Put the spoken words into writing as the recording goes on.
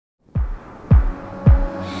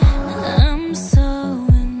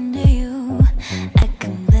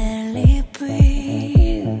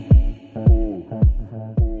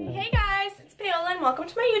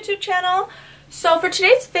YouTube channel. So for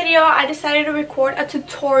today's video, I decided to record a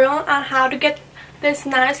tutorial on how to get this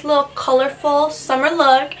nice little colorful summer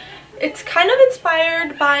look. It's kind of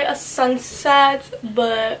inspired by a sunset,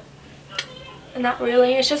 but not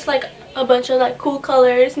really. It's just like a bunch of like cool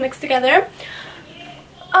colors mixed together.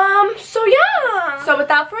 So yeah. So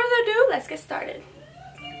without further ado, let's get started.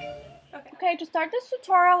 Okay, to start this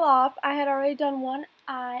tutorial off, I had already done one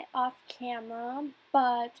eye off camera,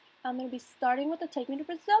 but I'm going to be starting with the Take Me to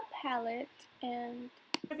Brazil palette, and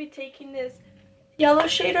I'm going to be taking this yellow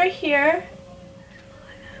shade right here.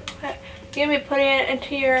 Okay, you're going to be putting it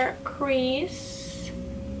into your crease.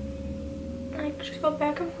 Like, just go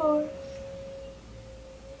back and forth.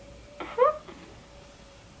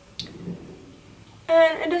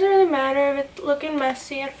 And it doesn't really matter if it's looking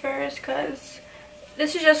messy at first, because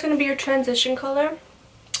this is just going to be your transition color.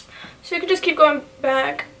 So you can just keep going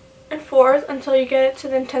back and forth until you get it to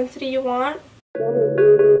the intensity you want.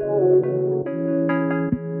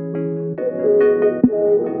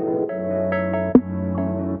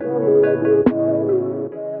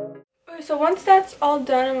 Okay, so once that's all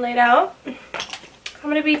done and laid out, I'm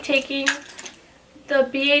going to be taking the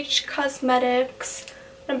KylieCosmetics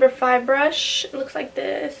number 5 brush. It looks like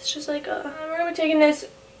this. It's just like a... we're going to be taking this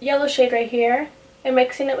yellow shade right here and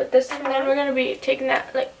mixing it with this, and then we're going to be taking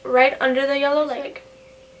that like right under the yellow, like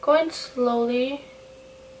going slowly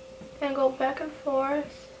and go back and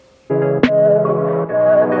forth. Tell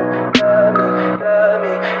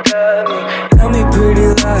me pretty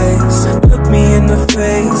lies, look me in the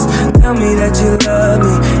face, tell me that you love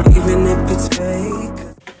me even if it's fake.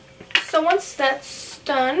 So once that's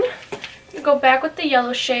done, go back with the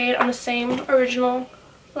yellow shade on the same original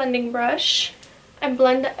blending brush and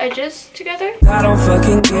blend the edges together. I don't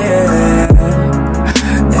fucking care at all.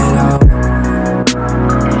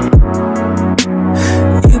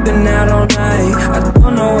 You've been out all night, I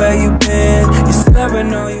don't know where you've been. You never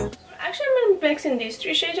know you. Actually, I'm gonna be mixing these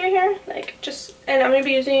 3 shades right here, like just, and I'm gonna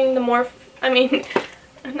be using the not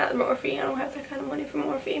Morphe. I don't have that kind of money for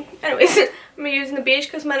Morphe. Anyways, I'm gonna be using the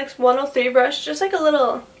KylieCosmetics 103 brush, just like a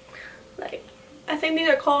little, like, I think these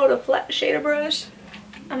are called a flat shader brush.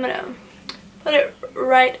 I'm gonna put it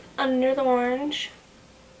right under the orange.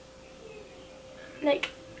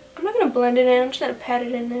 Like, I'm not gonna blend it in, I'm just gonna pat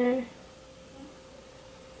it in there.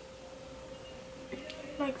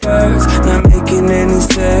 Like that. Words not making any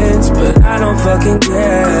sense, but I don't fucking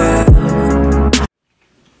care.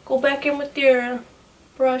 Go back in with your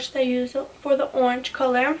brush that you use for the orange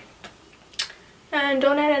color. And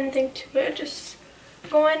don't add anything to it, just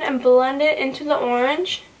go in and blend it into the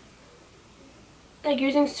orange. Like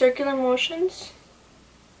using circular motions.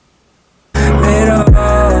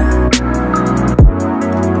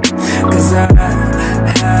 Cause I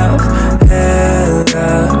have hella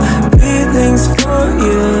feelings for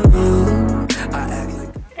you.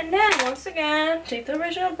 And then once again, take the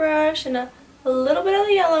original brush and a little bit of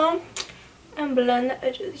the yellow and blend the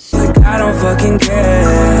edges. Like I don't fucking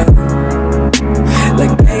care.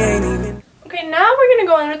 Like they ain't even. Okay, now we're gonna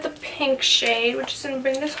go in with the pink shade, which is gonna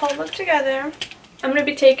bring this whole look together. I'm going to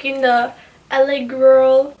be taking the LA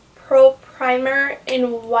Girl Pro Primer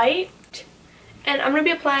in white, and I'm going to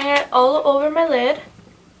be applying it all over my lid,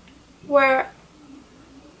 where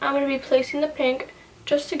I'm going to be placing the pink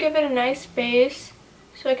just to give it a nice base,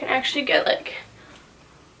 so I can actually get like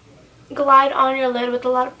glide on your lid with a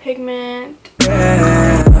lot of pigment.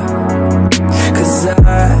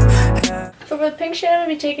 So for the pink shade, I'm going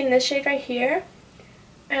to be taking this shade right here,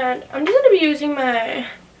 and I'm just going to be using my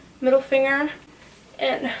middle finger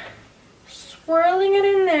and swirling it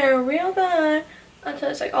in there real good until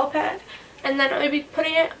it's like all packed, and then I'm going to be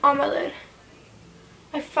putting it on my lid.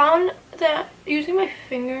 I found that using my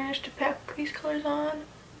fingers to pack these colors on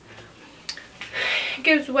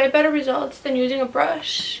gives way better results than using a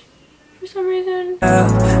brush for some reason.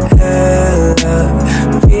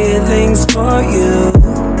 Feelings for you.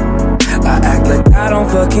 I act like I don't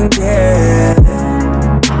fucking care,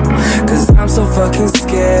 cause I'm so fucking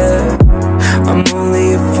scared. I'm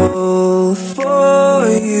only a fool for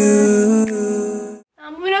you.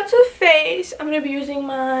 Moving on to the face, I'm going to be using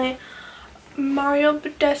my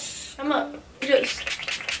Badescu. I'm going to just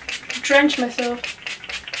drench myself,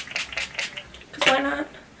 because why not?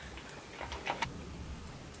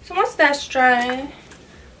 So once that's dry,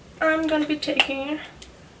 I'm going to be taking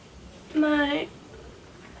my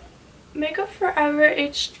Makeup Forever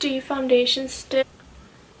HD Foundation Stick.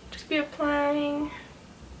 Just be applying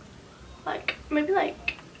like maybe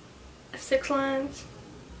like 6 lines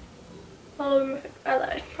all over my face. I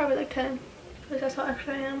lied, probably like 10, because that's how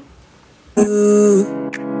extra I am.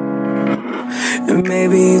 And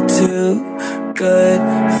maybe you too. good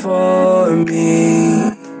for me.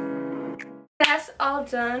 That's all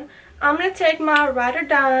done. I'm gonna take my Ride or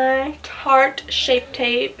Die Tarte Shape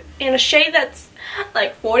Tape in a shade that's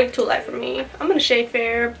like 42 light for me. I'm gonna shade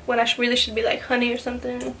fair when I really should be like honey or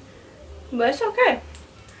something, but it's okay.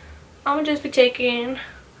 I'm gonna just be taking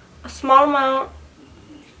a small amount.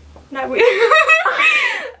 Not really.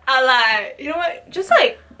 I lied. You know what? Just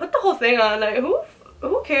like put the whole thing on. Like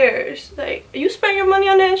who cares? Like you spend your money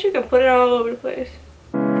on this, you can put it all over the place.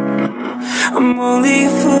 I'm only a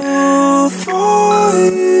fool for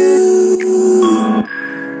you,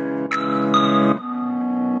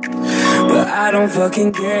 but I don't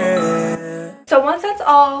fucking care. So once that's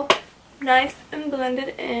all nice and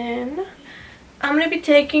blended in, I'm gonna be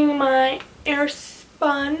taking my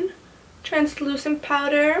AirSpun translucent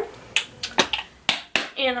powder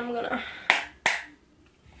and I'm gonna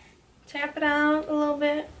tap it out a little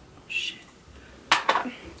bit. Oh, shit.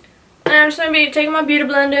 And I'm just gonna be taking my beauty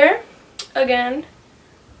blender again,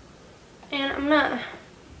 and I'm gonna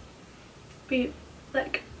be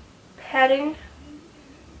like patting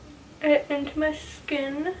it into my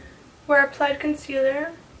skin where I applied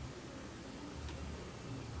concealer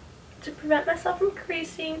to prevent myself from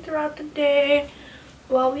creasing throughout the day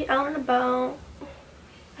while we out and about.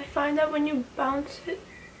 I find that when you bounce it,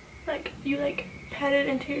 like you like pat it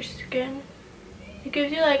into your skin, it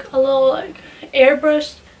gives you like a little like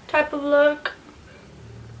airbrush type of look.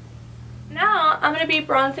 Now I'm gonna be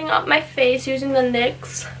bronzing up my face using the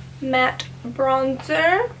NYX matte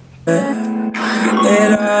bronzer.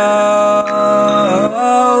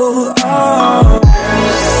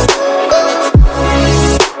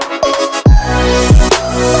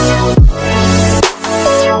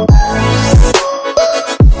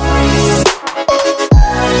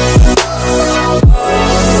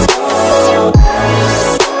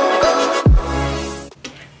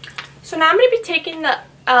 So now I'm gonna be taking the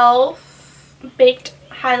e.l.f. baked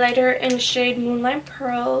highlighter in the shade Moonlight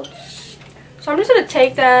Pearls. So I'm just gonna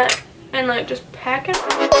take that and like just pack it.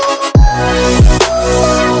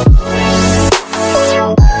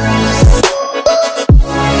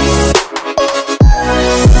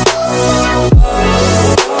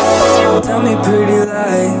 Tell me pretty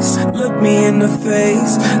lies, look me in the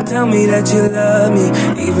face, tell me that you love me,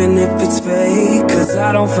 even if it's fake, cause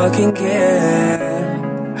I don't fucking care.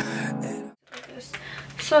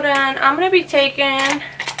 So then I'm gonna be taking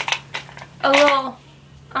I'm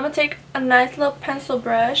gonna take a nice little pencil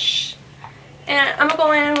brush and I'm gonna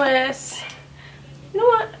go in with, you know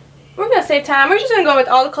what, we're gonna save time. We're just gonna go with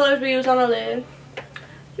all the colors we use on the lid.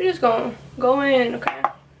 We're just gonna go in, okay?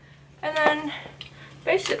 And then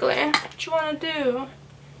basically what you wanna do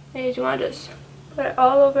is you wanna just put it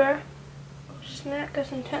all over. Oh snap,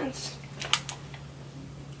 that's intense.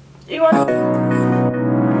 You want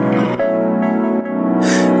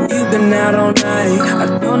Been out all night, I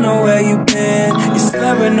don't know where you've been, you're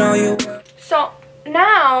slurring all your words. So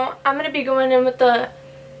now I'm gonna be going in with the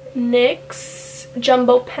NYX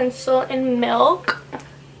Jumbo Pencil in Milk,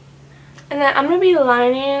 and then I'm gonna be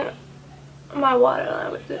lining my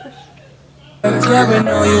waterline with this. Slurring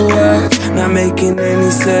all your words, not making any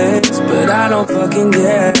sense, but I don't fucking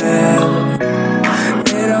get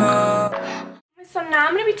it all. So now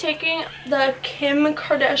I'm going to be taking the Kim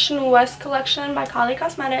Kardashian West collection by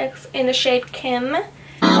KylieCosmetics in the shade Kim.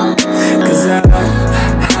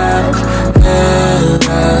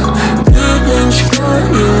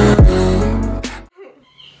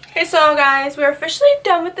 Okay, so guys, we're officially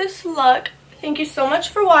done with this look. Thank you so much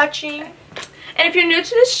for watching. And if you're new to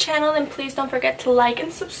this channel, then please don't forget to like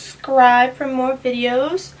and subscribe for more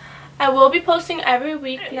videos. I will be posting every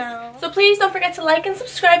week now. So please don't forget to like and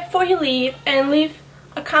subscribe before you leave. And leave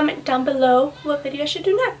a comment down below what video I should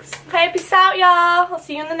do next. Okay, peace out, y'all. I'll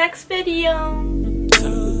see you in the next video.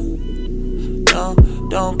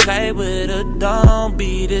 Don't play with her, don't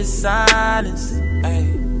be dishonest. Ay,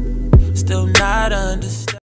 still not understand.